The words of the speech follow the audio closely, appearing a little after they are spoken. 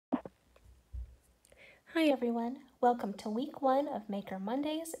Hi everyone, welcome to week 1 of Maker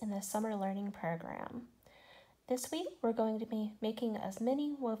Mondays in the Summer Learning Program. This week we're going to be making a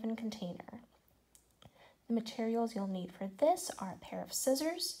mini woven container. The materials you'll need for this are a pair of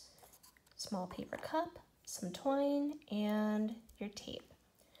scissors, small paper cup, some twine, and your tape.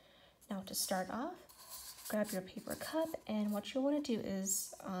 Now to start off, grab your paper cup, and what you'll want to do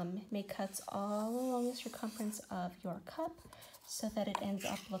is make cuts all along the circumference of your cup so that it ends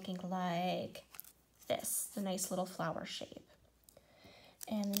up looking like this, the nice little flower shape.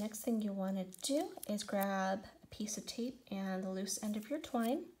 And the next thing you want to do is grab a piece of tape and the loose end of your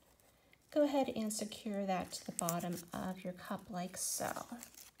twine. Go ahead and secure that to the bottom of your cup like so.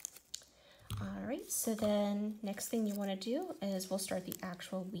 All right, so then next thing you want to do is we'll start the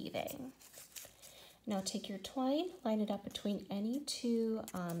actual weaving. Now take your twine, line it up between any two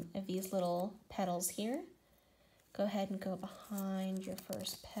of these little petals here. Go ahead and go behind your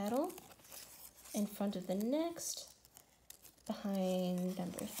first petal, in front of the next, behind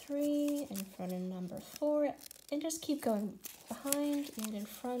number 3, in front of number 4, and just keep going behind and in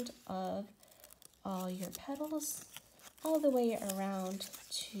front of all your petals, all the way around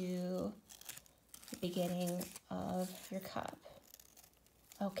to the beginning of your cup.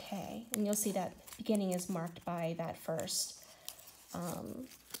 Okay, and you'll see that beginning is marked by that first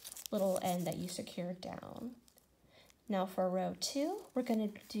little end that you secured down. Now for row 2, we're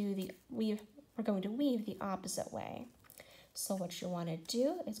going to weave the opposite way. So what you want to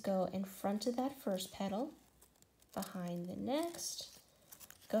do is go in front of that first petal, behind the next.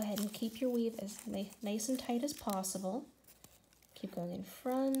 Go ahead and keep your weave as nice and tight as possible. Keep going in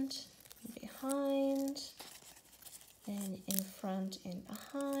front, and behind, and in front and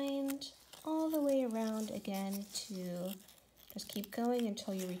behind, all the way around again to just keep going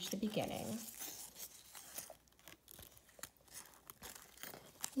until you reach the beginning.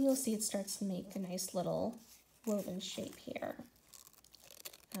 And you'll see it starts to make a nice little woven shape here.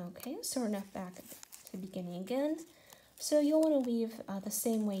 Okay, so we're now back to the beginning again. So you'll want to weave the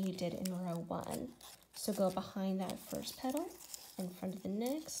same way you did in row 1. So go behind that first petal, in front of the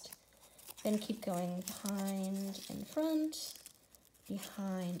next, then keep going behind, in front,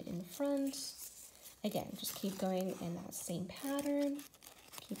 behind, in front. Again, just keep going in that same pattern,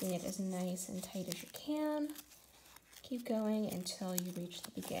 keeping it as nice and tight as you can. Keep going until you reach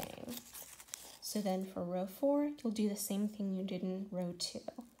the beginning. So then for row 4, you'll do the same thing you did in row 2.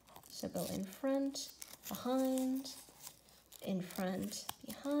 So go in front, behind,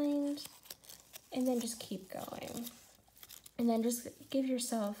 behind, and then just keep going. And then just give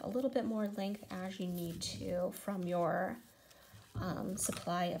yourself a little bit more length as you need to from your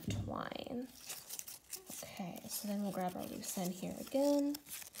supply of twine. Okay, so then we'll grab our loose end here again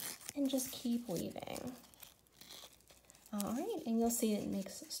and just keep weaving. All right, and you'll see it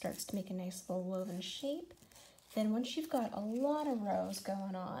starts to make a nice little woven shape. Then once you've got a lot of rows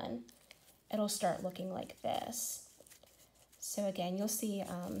going on, it'll start looking like this. So again, you'll see,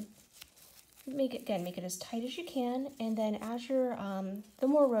 make it as tight as you can, and then as you're, the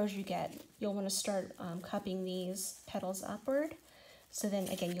more rows you get, you'll want to start cupping these petals upward. So then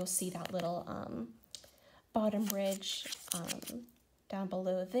again, you'll see that little bottom ridge down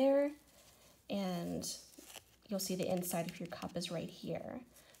below there, and you'll see the inside of your cup is right here.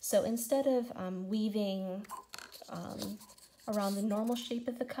 So instead of weaving around the normal shape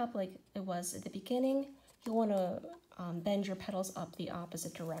of the cup like it was at the beginning, you'll want to bend your petals up the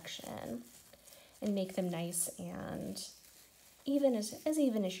opposite direction and make them nice and even as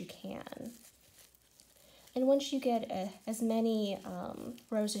even as you can. And once you get as many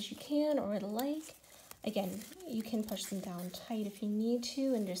rows as you can or like, again, you can push them down tight if you need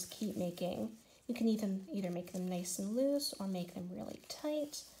to and just keep making. You can either make them nice and loose or make them really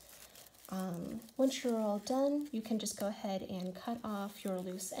tight. Once you're all done, you can just go ahead and cut off your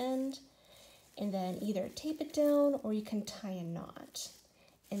loose end and then either tape it down or you can tie a knot.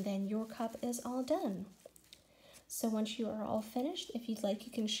 And then your cup is all done. So once you are all finished, if you'd like,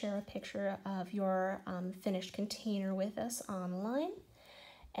 you can share a picture of your finished container with us online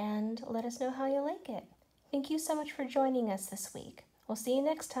and let us know how you like it. Thank you so much for joining us this week. We'll see you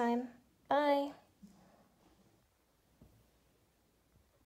next time. Bye.